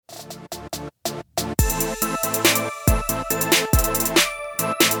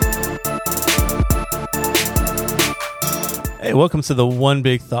Hey, welcome to the One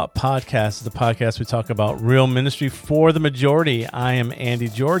Big Thought Podcast. The podcast we talk about real ministry for the majority. I am Andy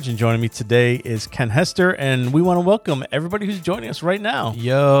George, and joining me today is Ken Hester, and we want to welcome everybody who's joining us right now.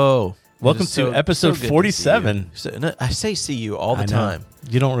 Yo. Welcome to episode 47. I say see you all the time.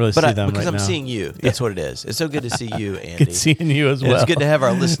 You don't really see them right now. Because I'm seeing you. That's what it is. It's so good to see you, Andy. Good seeing you as well. It's good to have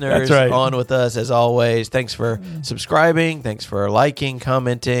our listeners on with us as always. Thanks for subscribing. Thanks for liking,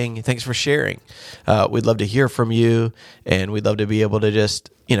 commenting. Thanks for sharing. We'd love to hear from you, and we'd love to be able to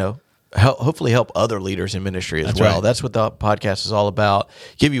just, hopefully help other leaders in ministry as well. Right. That's what the podcast is all about.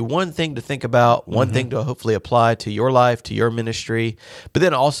 Give you one thing to think about, one thing to hopefully apply to your life, to your ministry, but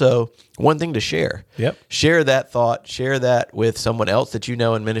then also one thing to share. Yep. Share that thought, share that with someone else that you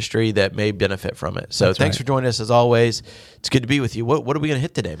know in ministry that may benefit from it. So thanks for joining us as always. It's good to be with you. What are we going to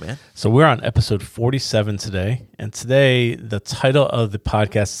hit today, man? So we're on episode 47 today, and today the title of the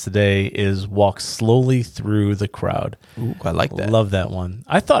podcast today is Walk Slowly Through the Crowd. Ooh, I like that. Love that one.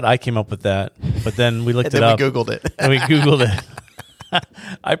 I thought I came up with that, but then we looked it up. We Googled it. And we Googled it.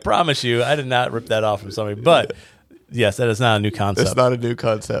 I promise you, I did not rip that off from somebody, but yes, that is not a new concept. It's not a new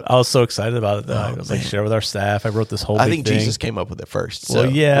concept. I was so excited about it, though. I was like, share with our staff. I wrote this whole big thing. I think Jesus came up with it first. Well, so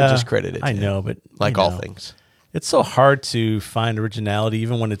yeah. we'll just credit it to him. I know, but like all things. It's so hard to find originality,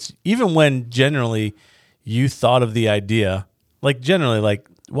 even when generally you thought of the idea. Like generally, like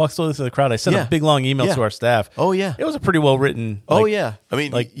walk slowly through the crowd. I sent a big long email to our staff. Oh yeah, it was a pretty well written. Oh yeah, I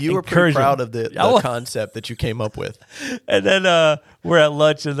mean, like you were pretty proud of the concept that you came up with. And then we're at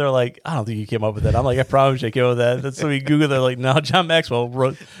lunch, and they're like, "I don't think you came up with that." I'm like, "I promise I came up with that." And so we Googled. They're like, "No, John Maxwell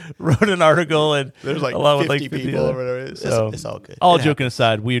wrote an article, and there's like along 50 with people or whatever." So it's all good. All joking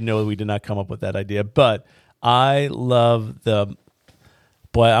aside, we know we did not come up with that idea, but I love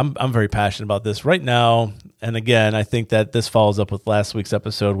I'm very passionate about this right now. And again, I think that this follows up with last week's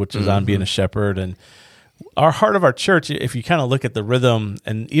episode, which is on being a shepherd. And our heart of our church, if you kind of look at the rhythm,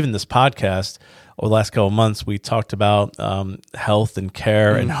 and even this podcast over the last couple of months, we talked about health and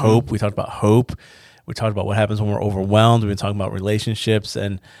care and hope. We talked about hope. We talked about what happens when we're overwhelmed. We've been talking about relationships.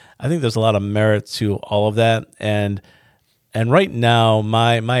 And I think there's a lot of merit to all of that. And right now,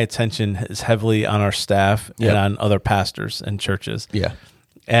 my attention is heavily on our staff and on other pastors and churches. Yeah.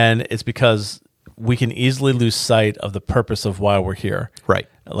 And it's because we can easily lose sight of the purpose of why we're here. Right.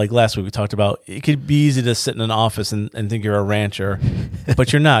 Like last week, we talked about it could be easy to sit in an office and think you're a rancher,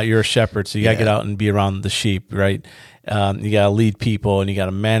 but you're not. You're a shepherd, so you got to get out and be around the sheep, right? You got to lead people, and you got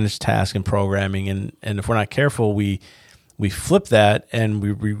to manage tasks and programming. And if we're not careful, we flip that, and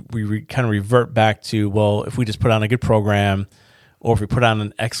we kind of revert back to, well, if we just put on a good program, or if we put on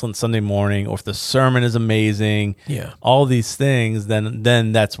an excellent Sunday morning, or if the sermon is amazing, all these things,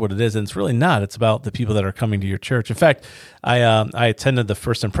 then that's what it is. And it's really not. It's about the people that are coming to your church. In fact, I attended the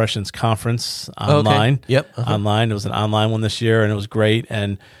First Impressions conference online. Okay. Yep. Online. It was an online one this year, and it was great.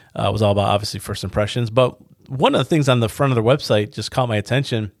 And it was all about, obviously, First Impressions. But one of the things on the front of their website just caught my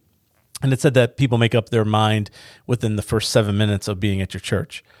attention. And it said that people make up their mind within the first 7 minutes of being at your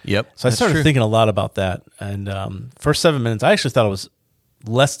church. Yep. So I started thinking a lot about that. And first 7 minutes, I actually thought it was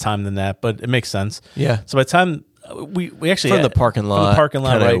less time than that, but it makes sense. Yeah. So by the time we actually from the parking lot,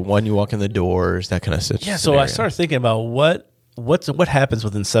 right? When you walk in the doors, that kind of stuff. Yeah. So I started thinking about what happens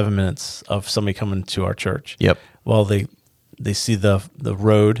within 7 minutes of somebody coming to our church. Yep. Well, they see the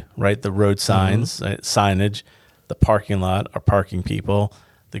road, right? The road signs, signage, the parking lot, our parking people,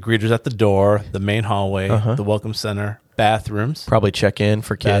 the greeters at the door, the main hallway, the welcome center, bathrooms. Probably check in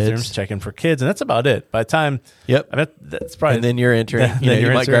for kids. Bathrooms, check in for kids. And that's about it. By the time... Yep. I bet that's probably... And then you're entering... you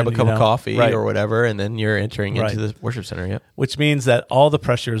might grab a cup of coffee or whatever, and then you're entering into the worship center. Yep. Which means that all the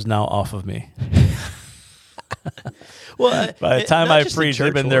pressure is now off of me. Well, by the time I preach,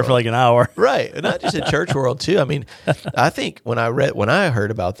 they've been there for like an hour. Right. Not just in church world, too. I mean, I think when I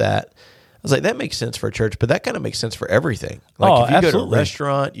heard about that, I was like, that makes sense for a church, but that kind of makes sense for everything. Like if you go to a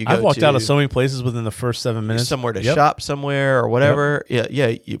restaurant, I've walked out of so many places within the first 7 minutes. Somewhere to shop somewhere or whatever.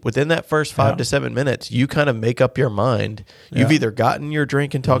 Yeah. Within that first 5 to 7 minutes, you kind of make up your mind. You've either gotten your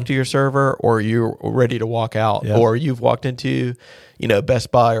drink and talked to your server, or you're ready to walk out, or you've walked into,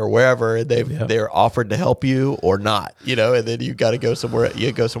 Best Buy or wherever, and they're offered to help you or not, and then you got to go somewhere.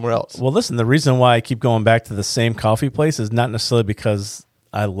 You go somewhere else. Well, listen, the reason why I keep going back to the same coffee place is not necessarily because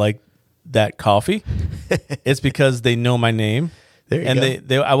I like that coffee. It's because they know my name. There you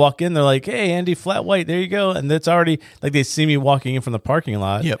go. I walk in, they're like, "Hey, Andy, flat white, there you go." And it's already like they see me walking in from the parking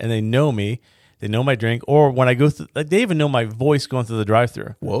lot, and they know me. They know my drink, or when I go through, like they even know my voice going through the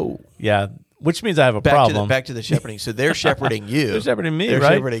drive-through. Whoa, yeah, which means I have a problem. Back to the shepherding. So they're shepherding you. They're shepherding me. They're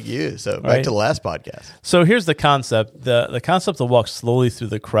right? shepherding you. So back to the last podcast. So here's the concept. The concept of walk slowly through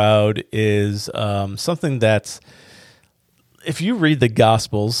the crowd is something that's if you read the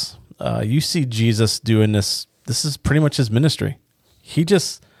Gospels, you see Jesus doing this. This is pretty much his ministry. He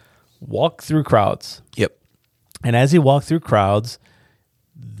just walked through crowds. Yep. And as he walked through crowds,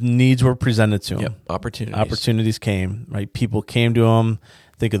 needs were presented to him. Yep. Opportunities came, right? People came to him.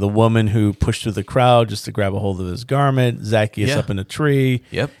 Think of the woman who pushed through the crowd just to grab a hold of his garment. Zacchaeus up in a tree.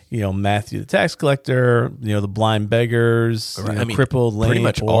 Yep. Matthew the tax collector. The blind beggars. Crippled, lame, pretty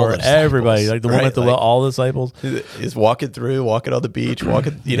much poor, everybody. Like the woman at the well. All the disciples is walking on the beach,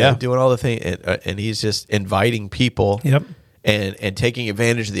 doing all the things, and he's just inviting people. Yep. And taking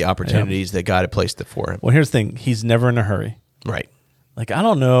advantage of the opportunities that God had placed for him. Well, here's the thing: he's never in a hurry. Right. Like I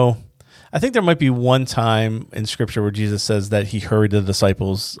don't know. I think there might be one time in Scripture where Jesus says that he hurried the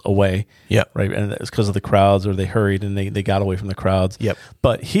disciples away. Yeah. Right. And it's because of the crowds, or they hurried and they got away from the crowds. Yep.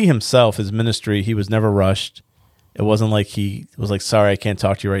 But he himself, his ministry, he was never rushed. It wasn't like he was like, sorry, I can't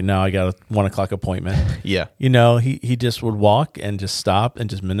talk to you right now. I got a 1:00 appointment. Yeah. He just would walk and just stop and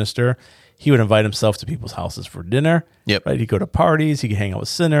just minister. He would invite himself to people's houses for dinner. Yep. Right. He'd go to parties. He could hang out with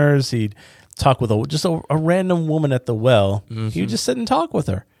sinners. He'd talk with a random woman at the well. Mm-hmm. He would just sit and talk with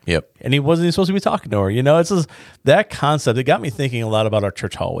her. Yep. And he wasn't even supposed to be talking to her. It's just that concept. It got me thinking a lot about our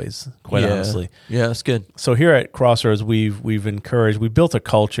church hallways, quite honestly. Yeah, that's good. So here at Crossroads, we've built a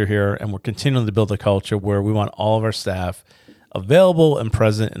culture here, and we're continuing to build a culture where we want all of our staff available and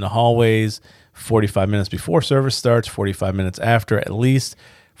present in the hallways 45 minutes before service starts, 45 minutes after at least,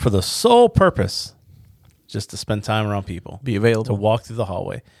 for the sole purpose just to spend time around people. Be available. To walk through the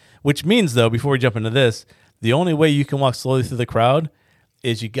hallway. Which means, though, before we jump into this, the only way you can walk slowly through the crowd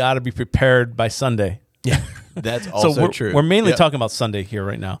is you got to be prepared by Sunday. Yeah, that's also true. We're mainly talking about Sunday here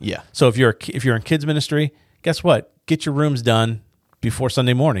right now. Yeah. So if you're in kids ministry, guess what? Get your rooms done before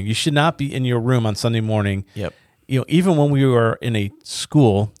Sunday morning. You should not be in your room on Sunday morning. Yep. Even when we were in a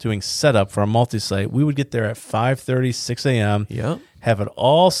school doing setup for a multi-site, we would get there at 5:30, 6 a.m. Yep. Have it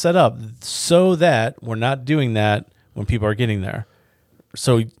all set up so that we're not doing that when people are getting there.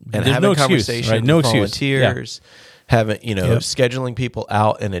 So and there's having no excuse, conversations right? No with excuse. Volunteers. Having, scheduling people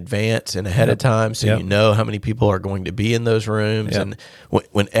out in advance and ahead of time so you know how many people are going to be in those rooms. And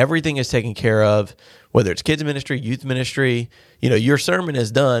when everything is taken care of, whether it's kids ministry, youth ministry, your sermon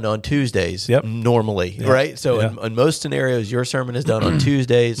is done on Tuesdays normally, right? So in most scenarios, your sermon is done on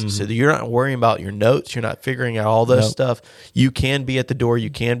Tuesdays. So that you're not worrying about your notes. You're not figuring out all this stuff. You can be at the door. You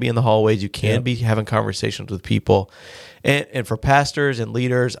can be in the hallways. You can be having conversations with people. And for pastors and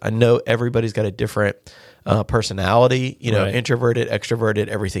leaders, I know everybody's got a different personality, introverted, extroverted,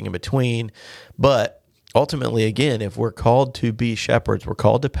 everything in between. But ultimately, again, if we're called to be shepherds, we're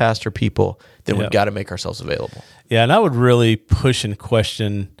called to pastor people, then we've got to make ourselves available. Yeah, and I would really push and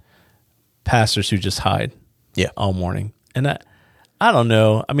question pastors who just hide all morning. And I don't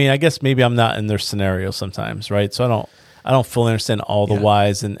know. I mean, I guess maybe I'm not in their scenario sometimes, right? So I don't fully understand all the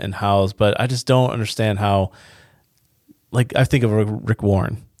whys and hows, but I just don't understand how, like, I think of Rick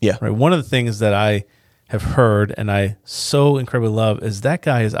Warren. Yeah. Right. One of the things that I have heard and I so incredibly love is that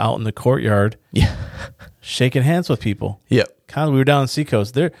guy is out in the courtyard shaking hands with people. Yep. Kind of, we were down in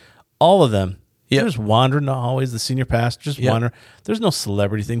Seacoast. They're all of them. Yep. They're just wandering the hallways, the senior pastor just wandering. There's no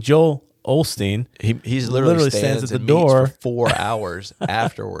celebrity thing. Joel Osteen, he's literally stands at the door for 4 hours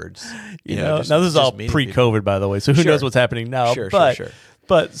afterwards. Now this is all pre-COVID, people. By the way. So who knows what's happening now? Sure.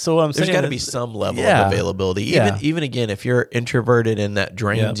 But so what I'm saying, there's got to be some level of availability. Even again, if you're introverted and that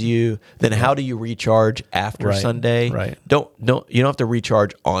drains you, then how do you recharge after Sunday? Right. You don't have to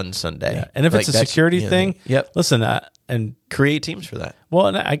recharge on Sunday. Yeah. And if it's a security thing, listen, and create teams for that. Well,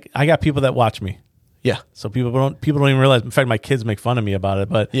 and I got people that watch me. Yeah. So people don't even realize. In fact, my kids make fun of me about it.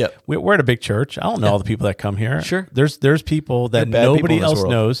 But we're at a big church. I don't know all the people that come here. Sure. There's people that nobody else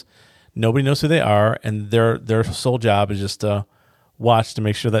knows. Nobody knows who they are, and their sole job is just to watch to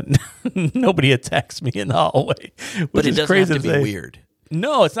make sure that nobody attacks me in the hallway. But it doesn't have to be weird.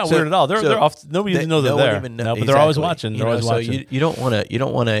 No, it's not weird at all. They're off. Nobody even knows they're there. But they're always watching. They're always watching. So you don't want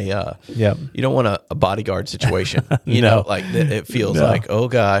a bodyguard situation. It feels like, oh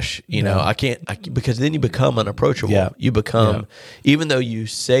gosh, I can't, because then you become unapproachable. Yeah. You become, even though you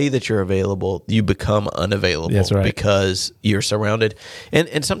say that you're available, you become unavailable. That's right. Because you're surrounded,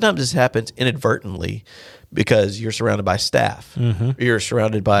 and sometimes this happens inadvertently. Because you're surrounded by staff, you're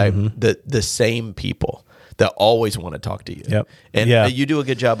surrounded by the same people that always want to talk to you. Yep. And you do a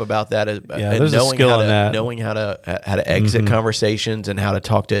good job about that. And there's a skill in that. Knowing how to exit conversations and how to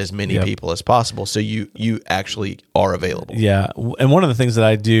talk to as many people as possible, so you actually are available. Yeah, and one of the things that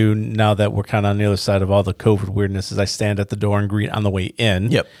I do now that we're kind of on the other side of all the COVID weirdness is I stand at the door and greet on the way in.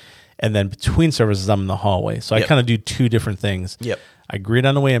 Yep. And then between services, I'm in the hallway. So I kind of do two different things. Yep. I greet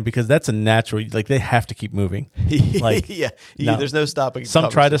on the way in because that's a natural. Like they have to keep moving. Like there's no stopping. Some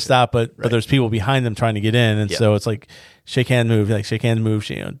try to stop, but there's people behind them trying to get in, and so it's like shake hand, move,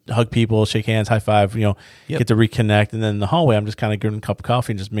 hug people, shake hands, high five, get to reconnect, and then in the hallway, I'm just kind of getting a cup of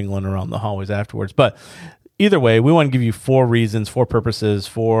coffee and just mingling around the hallways afterwards. But either way, we want to give you 4 reasons, 4 purposes,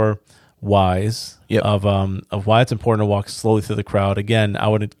 4 whys of why it's important to walk slowly through the crowd. Again, I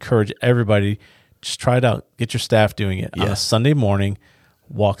would encourage everybody, just try it out. Get your staff doing it on a Sunday morning.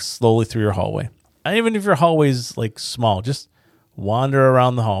 Walk slowly through your hallway. And even if your hallway's like small, just wander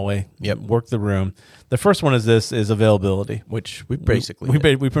around the hallway. Work the room. The first one is availability, which we basically we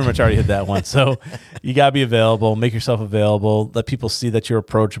pretty much already hit that one. So you gotta be available. Make yourself available. Let people see that you're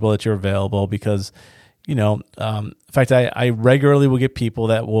approachable, that you're available. Because in fact, I regularly will get people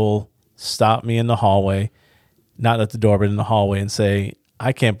that will stop me in the hallway, not at the door, but in the hallway, and say,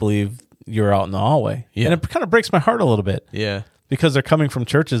 "I can't believe you're out in the hallway." And it kind of breaks my heart a little bit. Because they're coming from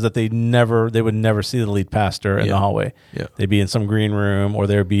churches that they would never see the lead pastor in the hallway. They'd be in some green room, or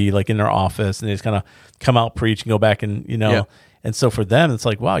they'd be like in their office, and they just kind of come out, preach, and go back, and and so for them, it's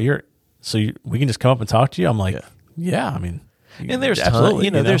like, wow, we can just come up and talk to you. I'm like, I mean, and there's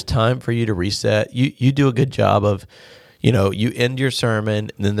time, there's time for you to reset. You do a good job of, you end your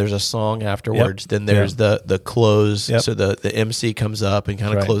sermon, and then there's a song afterwards. Then there's the close. So the MC comes up and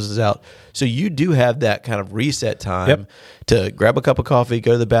kind of closes out. So you do have that kind of reset time to grab a cup of coffee,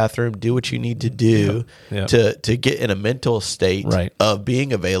 go to the bathroom, do what you need to do to get in a mental state of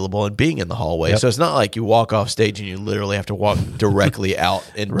being available and being in the hallway. So it's not like you walk off stage and you literally have to walk directly out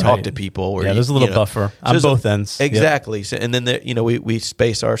and talk to people. Where there's a little buffer on both ends. Exactly. So, and then we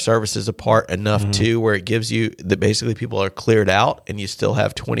space our services apart enough too, where it gives you that basically people are cleared out, and you still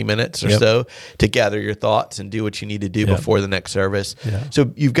have 20 minutes or so to gather your thoughts and do what you need to do before the next service.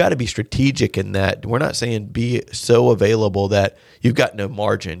 So you've got to be strategic in that. We're not saying be so available that you've got no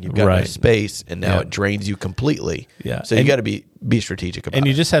margin, you've got no space, and now it drains you completely. So you got to be strategic about it. And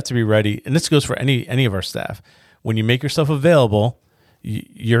you just have to be ready. And this goes for any of our staff. When you make yourself available,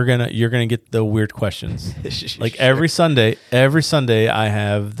 you're gonna get the weird questions. Like every Sunday, I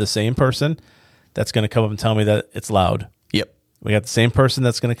have the same person that's gonna come up and tell me that it's loud. We got the same person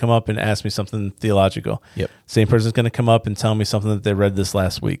that's going to come up and ask me something theological. Same person's going to come up and tell me something that they read this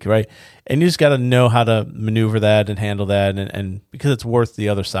last week, right? And you just got to know how to maneuver that and handle that, and because it's worth the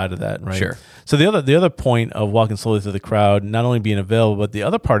other side of that, right? So the other point of walking slowly through the crowd, not only being available, but the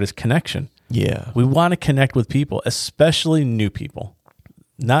other part is connection. We want to connect with people, especially new people.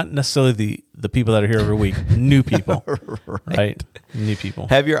 Not necessarily the people that are here every week. New people, right? New people.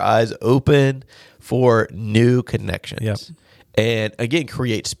 Have your eyes open for new connections. And again,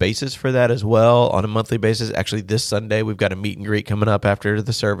 create spaces for that as well on a monthly basis. Actually, this Sunday, we've got a meet and greet coming up after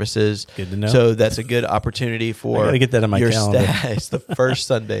the services. Good to know. So that's a good opportunity for I gotta get that on my calendar. It's the first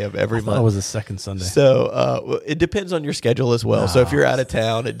Sunday of every month. It was the second Sunday. So it depends on your schedule as well. So if you're out of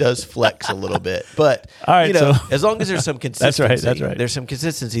town, it does flex a little bit. But all right, as long as there's some consistency. That's right. There's some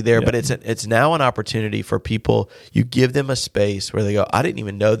consistency there, but it's now an opportunity for people. You give them a space where they go, I didn't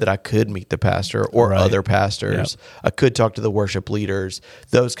even know that I could meet the pastor or other pastors. I could talk to the worship leaders,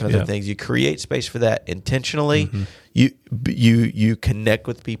 those kinds of things. You create space for that intentionally. You connect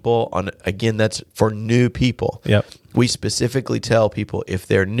with people on, again, that's for new people. We specifically tell people if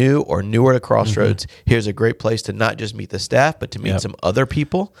they're new or newer to Crossroads, here's a great place to not just meet the staff, but to meet some other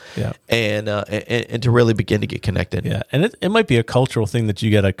people and to really begin to get connected. And it might be a cultural thing that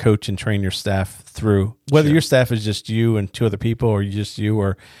you got to coach and train your staff through, whether your staff is just you and 2 other people, or just you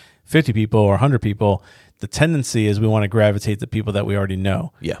or 50 people or 100 people. The tendency is we want to gravitate to people that we already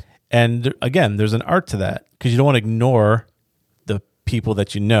know. And again, there's an art to that, because you don't want to ignore the people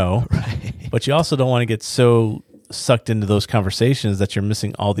that you know, but you also don't want to get so sucked into those conversations that you're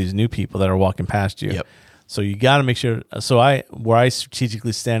missing all these new people that are walking past you. So you got to make sure. So where I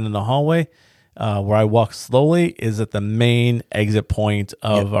strategically stand in the hallway, where I walk slowly, is at the main exit point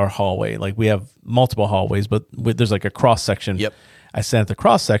of our hallway. Like we have multiple hallways, but there's like a cross section. I stand at the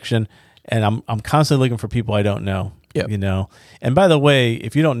cross section, and I'm constantly looking for people I don't know. And by the way,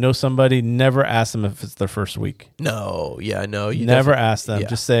 if you don't know somebody, never ask them if it's their first week. No. You never ask them.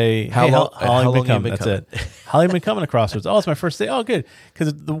 Just say, hey, how long you been coming? That's it. How long you been coming to Crossroads? Oh, it's my first day. Oh, good.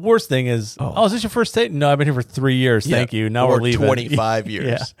 Because the worst thing is, is this your first day? No, I've been here for 3 years. Thank you. Now we're leaving. 25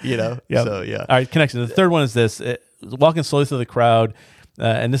 years. So, All right, connection. The third one is this. Walking slowly through the crowd,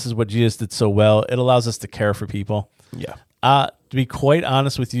 and this is what Jesus did so well. It allows us to care for people. To be quite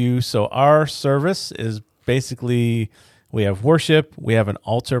honest with you, so our service is basically, we have worship, we have an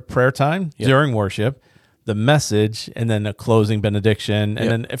altar prayer time during worship, the message, and then a closing benediction. And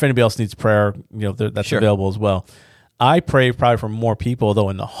then if anybody else needs prayer, that's available as well. I pray probably for more people though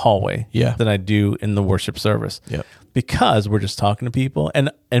in the hallway than I do in the worship service. Yep. Because we're just talking to people, and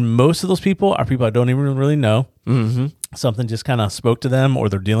most of those people are people I don't even really know. Mm-hmm. Something just kind of spoke to them, or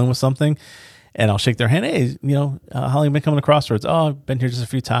they're dealing with something, and I'll shake their hand. Hey, how long you been coming to Crossroads? Oh, I've been here just a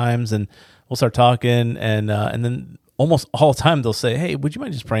few times, and we'll start talking, and then almost all the time they'll say, hey, would you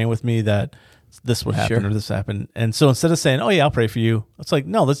mind just praying with me that this would happen or this happened? And so instead of saying, oh yeah, I'll pray for you, it's like,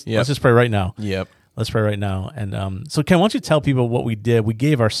 no, let's just pray right now. Yep. Let's pray right now. And so Ken, why don't you tell people what we did? We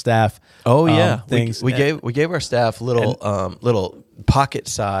gave our staff things. We gave our staff little pocket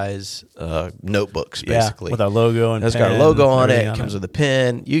size notebooks, basically, with our logo and it's got our logo on it. It comes with a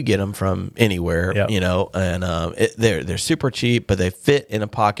pen. You get them from anywhere, and they're super cheap, but they fit in a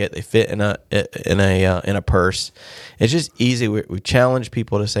pocket. They fit in a purse. It's just easy. We challenge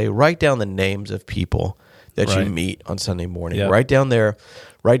people to say, write down the names of people that you meet on Sunday morning. Yep.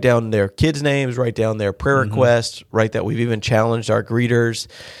 Write down their kids' names, write down their prayer requests, write that. We've even challenged our greeters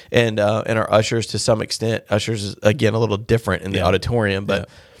and our ushers to some extent. Ushers is, again, a little different in the auditorium, but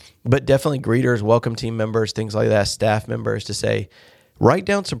definitely greeters, welcome team members, things like that, staff members, to say, write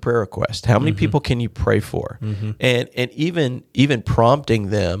down some prayer requests. How many people can you pray for? And even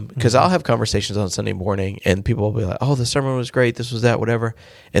prompting them, because I'll have conversations on Sunday morning and people will be like, oh, the sermon was great, this was that, whatever.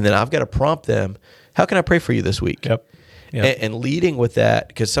 And then I've got to prompt them, how can I pray for you this week? Yep. And leading with that,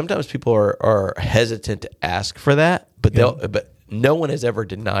 because sometimes people are hesitant to ask for that, but no one has ever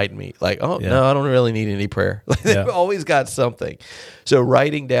denied me. Like, no, I don't really need any prayer. Like, they've always got something. So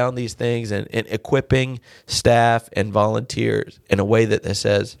writing down these things and equipping staff and volunteers in a way that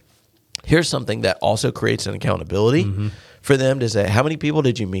says, here's something that also creates an accountability for them to say, how many people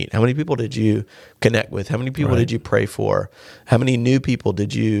did you meet? How many people did you connect with? How many people did you pray for? How many new people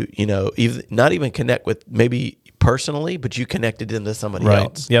did you, not even connect with maybe personally, but you connected them to somebody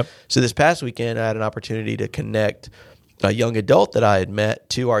else. Yep. So this past weekend, I had an opportunity to connect a young adult that I had met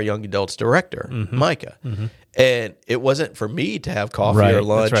to our young adults director, Micah. And it wasn't for me to have coffee or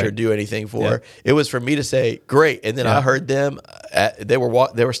lunch or do anything for her. It was for me to say, great. And then I heard them, they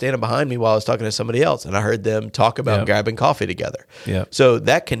were standing behind me while I was talking to somebody else, and I heard them talk about grabbing coffee together. So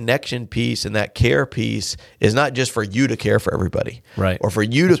that connection piece and that care piece is not just for you to care for everybody or for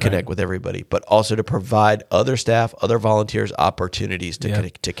you to connect with everybody, but also to provide other staff, other volunteers opportunities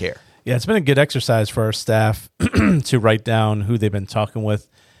to care. Yeah, it's been a good exercise for our staff to write down who they've been talking with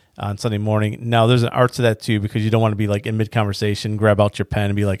on Sunday morning. Now, there's an art to that too, because you don't want to be like in mid-conversation, grab out your pen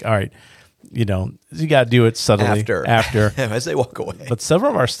and be like, all right, you got to do it subtly after as they walk away. But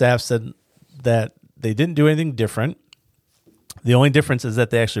several of our staff said that they didn't do anything different. The only difference is that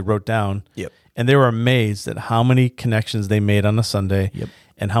they actually wrote down, and they were amazed at how many connections they made on a Sunday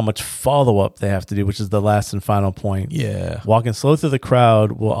and how much follow-up they have to do, which is the last and final point. Walking slow through the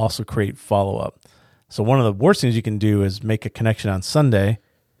crowd will also create follow-up. So one of the worst things you can do is make a connection on Sunday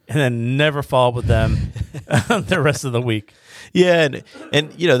and then never follow up with them the rest of the week. Yeah,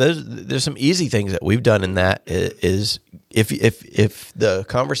 and there's some easy things that we've done in that is if the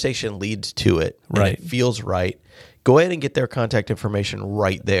conversation leads to it and it feels right, go ahead and get their contact information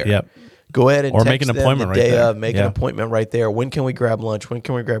right there. Go ahead and make an appointment right there. Make an appointment right there. When can we grab lunch? When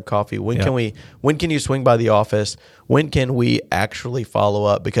can we grab coffee? When can you swing by the office? When can we actually follow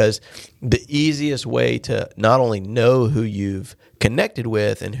up? Because the easiest way to not only know who you've connected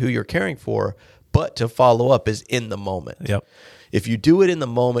with and who you're caring for, but to follow up is in the moment. If you do it in the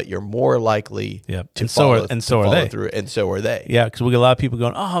moment, you're more likely to follow through, and so are they. Yeah, because we get a lot of people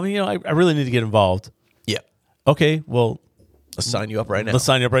going, I really need to get involved. Okay, well, let's sign you up right now.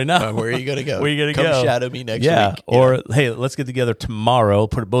 Where are you going to go? Where are you going to go? Come shadow me next week. Or, hey, let's get together tomorrow,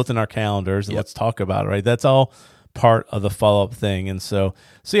 put it both in our calendars, and let's talk about it, right? That's all part of the follow-up thing. And so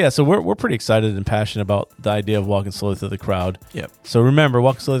we're pretty excited and passionate about the idea of walking slowly through the crowd. So remember,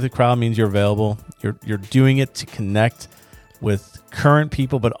 walking slowly through the crowd means you're available. You're doing it to connect with current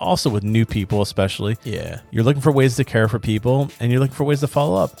people, but also with new people especially. You're looking for ways to care for people, and you're looking for ways to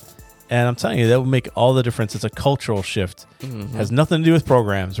follow up. And I'm telling you, that will make all the difference. It's a cultural shift. Has nothing to do with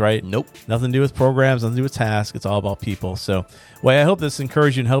programs, right? Nope. Nothing to do with programs, nothing to do with tasks. It's all about people. So, I hope this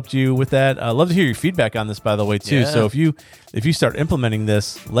encouraged you and helped you with that. I'd love to hear your feedback on this, by the way, too. So if you start implementing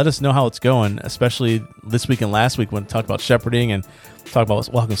this, let us know how it's going, especially this week and last week when we talked about shepherding and talked about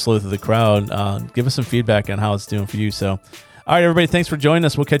walking slow through the crowd. Give us some feedback on how it's doing for you. So, all right, everybody, thanks for joining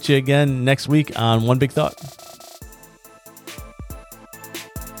us. We'll catch you again next week on One Big Thought.